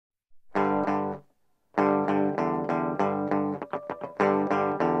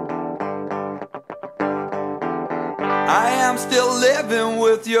I'm still living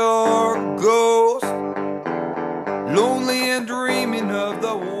with your ghost, lonely and dreaming of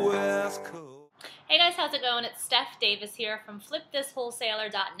the West Coast. Hey guys, how's it going? It's Steph Davis here from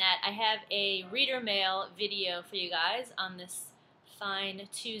flipthiswholesaler.net. I have a reader mail video for you guys on this fine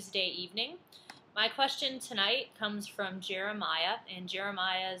Tuesday evening. My question tonight comes from Jeremiah, and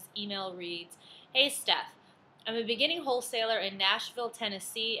Jeremiah's email reads, "Hey Steph, I'm a beginning wholesaler in Nashville,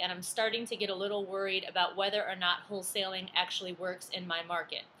 Tennessee, and I'm starting to get a little worried about whether or not wholesaling actually works in my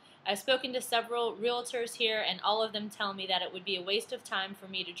market. I've spoken to several realtors here, and all of them tell me that it would be a waste of time for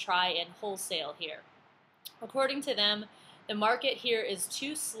me to try and wholesale here. According to them, the market here is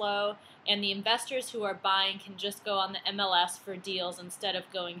too slow, and the investors who are buying can just go on the MLS for deals instead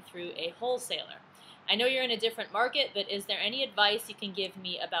of going through a wholesaler. I know you're in a different market, but is there any advice you can give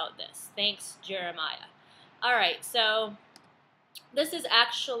me about this? Thanks, Jeremiah." All right, so this is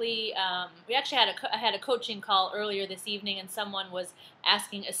actually, I had a coaching call earlier this evening, and someone was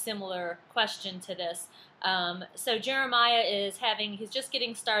asking a similar question to this. So Jeremiah he's just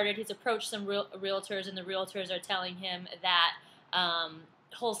getting started. He's approached some realtors, and the realtors are telling him that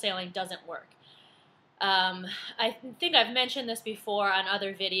wholesaling doesn't work. I think I've mentioned this before on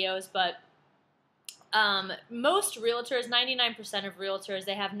other videos, but most realtors, 99% of realtors,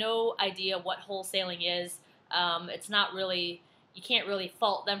 they have no idea what wholesaling is. It's not really, you can't really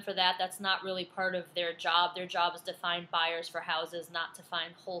fault them for that. That's not really part of their job. Their job is to find buyers for houses, not to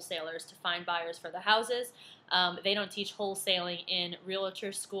find wholesalers to find buyers for the houses. They don't teach wholesaling in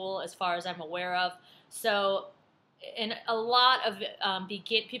realtor school as far as I'm aware of. So, and a lot of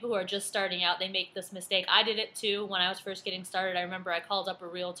people who are just starting out, they make this mistake. I did it too when I was first getting started. I remember I called up a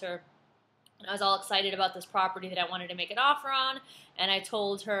realtor, and I was all excited about this property that I wanted to make an offer on, and I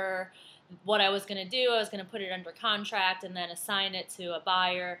told her what I was going to do. I was going to put it under contract and then assign it to a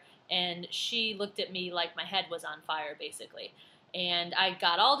buyer, and she looked at me like my head was on fire, basically. And I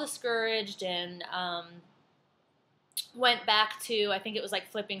got all discouraged and went back to, I think it was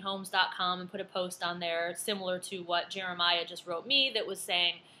like flippinghomes.com, and put a post on there similar to what Jeremiah just wrote me, that was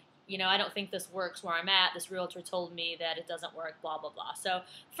saying, you know, I don't think this works where I'm at. This realtor told me that it doesn't work, blah, blah, blah. So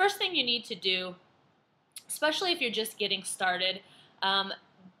first thing you need to do, especially if you're just getting started,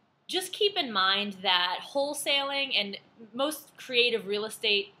 just keep in mind that wholesaling and most creative real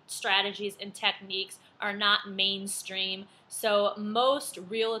estate strategies and techniques are not mainstream. So most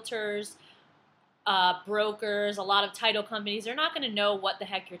realtors, brokers, a lot of title companies, they're not going to know what the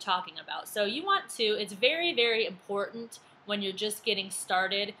heck you're talking about. So you want to, it's very, very important when you're just getting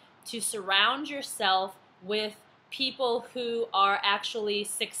started to surround yourself with people who are actually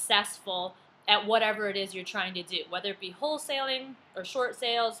successful at whatever it is you're trying to do, whether it be wholesaling or short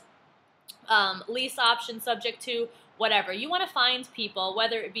sales, lease option, subject to, whatever. You want to find people,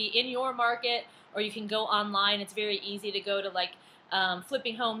 whether it be in your market or you can go online. It's very easy to go to like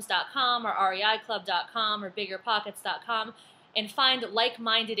flippinghomes.com or reiclub.com or biggerpockets.com and find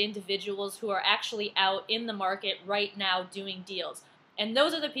like-minded individuals who are actually out in the market right now doing deals. And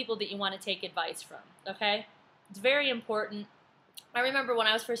those are the people that you want to take advice from, okay? It's very important. I remember when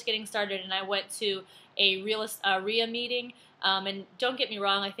I was first getting started and I went to a RIA meeting, and don't get me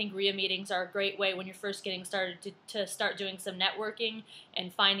wrong, I think RIA meetings are a great way when you're first getting started to start doing some networking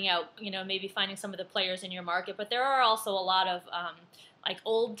and finding out, you know, maybe finding some of the players in your market. But there are also a lot of like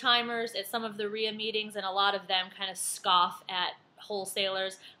old timers at some of the RIA meetings, and a lot of them kind of scoff at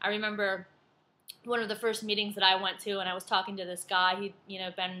wholesalers. I remember one of the first meetings that I went to, and I was talking to this guy. He'd, you know,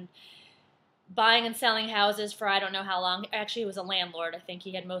 been buying and selling houses for I don't know how long. Actually, he was a landlord. I think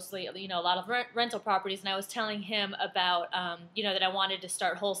he had mostly, you know, a lot of rental properties, and I was telling him about, you know, that I wanted to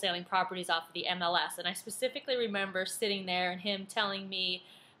start wholesaling properties off of the MLS. And I specifically remember sitting there and him telling me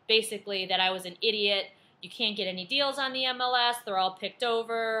basically that I was an idiot. You can't get any deals on the MLS. They're all picked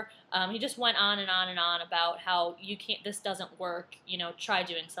over. He just went on and on and on about how you can't, this doesn't work. You know, try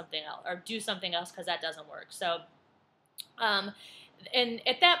doing something else or do something else because that doesn't work. So, and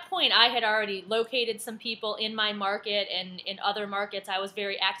at that point, I had already located some people in my market and in other markets. I was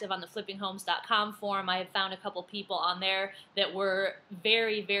very active on the flippinghomes.com forum. I had found a couple people on there that were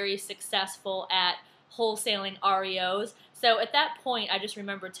very, very successful at wholesaling REOs. So at that point, I just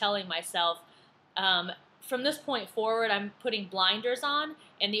remember telling myself, from this point forward, I'm putting blinders on,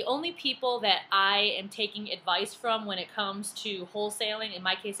 and the only people that I am taking advice from when it comes to wholesaling, in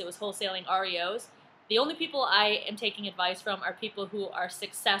my case it was wholesaling REOs, the only people I am taking advice from are people who are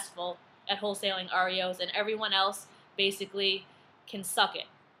successful at wholesaling REOs, and everyone else basically can suck it,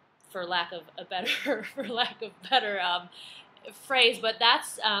 for lack of a better phrase. But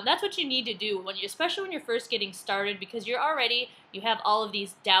that's what you need to do when especially when you're first getting started, because you have all of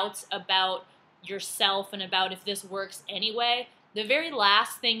these doubts about yourself and about if this works anyway, the very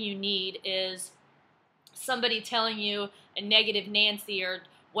last thing you need is somebody telling you, a negative Nancy or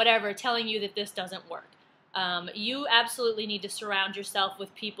whatever, telling you that this doesn't work. You absolutely need to surround yourself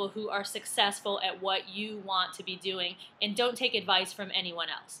with people who are successful at what you want to be doing, and don't take advice from anyone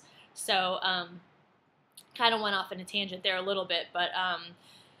else. So, kind of went off on a tangent there a little bit, but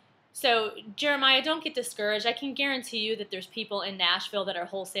so Jeremiah, don't get discouraged. I can guarantee you that there's people in Nashville that are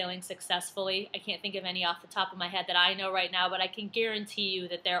wholesaling successfully. I can't think of any off the top of my head that I know right now, but I can guarantee you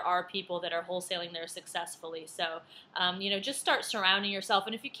that there are people that are wholesaling there successfully. So, just start surrounding yourself.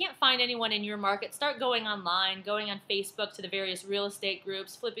 And if you can't find anyone in your market, start going online, going on Facebook to the various real estate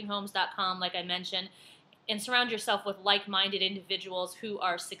groups, flippinghomes.com, like I mentioned, and surround yourself with like-minded individuals who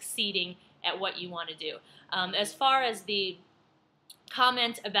are succeeding at what you want to do. As far as the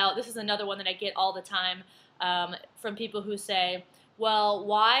comment about, this is another one that I get all the time from people who say, well,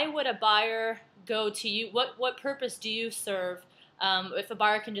 why would a buyer go to you? What purpose do you serve if a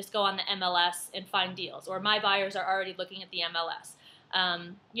buyer can just go on the MLS and find deals? Or my buyers are already looking at the MLS.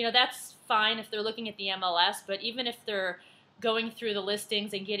 That's fine if they're looking at the MLS, but even if they're going through the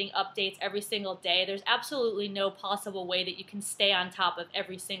listings and getting updates every single day, there's absolutely no possible way that you can stay on top of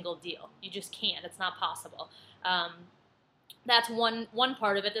every single deal. You just can't. It's not possible. That's one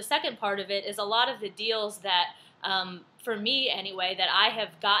part of it. The second part of it is a lot of the deals that, for me anyway, that I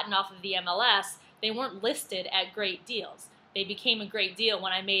have gotten off of the MLS, they weren't listed at great deals. They became a great deal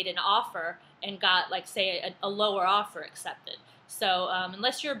when I made an offer and got, like, say, a lower offer accepted. So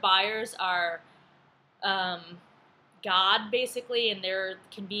unless your buyers are God, basically, and they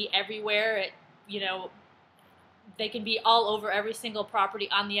can be everywhere, they can be all over every single property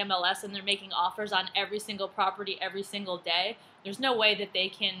on the MLS, and they're making offers on every single property every single day, there's no way that they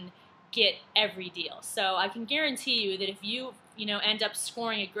can get every deal. So I can guarantee you that if you, end up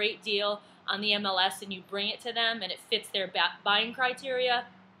scoring a great deal on the MLS and you bring it to them and it fits their buying criteria,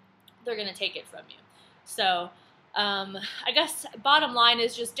 they're going to take it from you. So I guess bottom line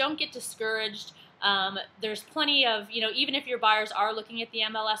is just don't get discouraged. There's plenty of, even if your buyers are looking at the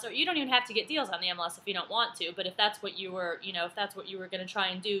MLS, or you don't even have to get deals on the MLS if you don't want to, but if that's what you were, if that's what you were going to try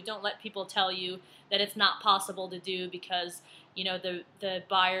and do, don't let people tell you that it's not possible to do because, the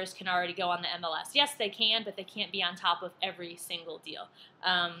buyers can already go on the MLS. Yes, they can, but they can't be on top of every single deal.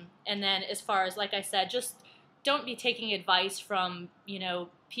 And then as far as, like I said, just don't be taking advice from,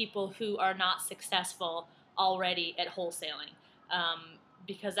 people who are not successful already at wholesaling,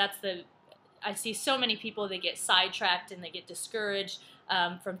 because I see so many people that get sidetracked and they get discouraged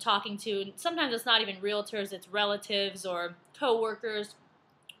from talking to, and sometimes it's not even realtors, it's relatives or coworkers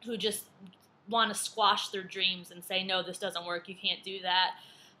who just want to squash their dreams and say, no, this doesn't work, you can't do that.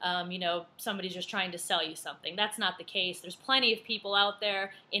 Somebody's just trying to sell you something. That's not the case. There's plenty of people out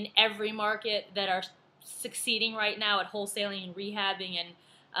there in every market that are succeeding right now at wholesaling and rehabbing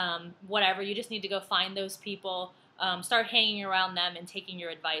and whatever. You just need to go find those people, start hanging around them and taking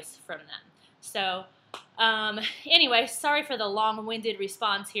your advice from them. So anyway, sorry for the long-winded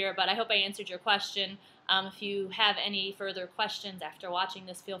response here, but I hope I answered your question. If you have any further questions after watching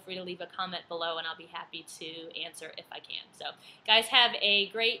this, feel free to leave a comment below, and I'll be happy to answer if I can. So guys, have a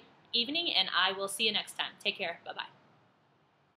great evening, and I will see you next time. Take care. Bye-bye.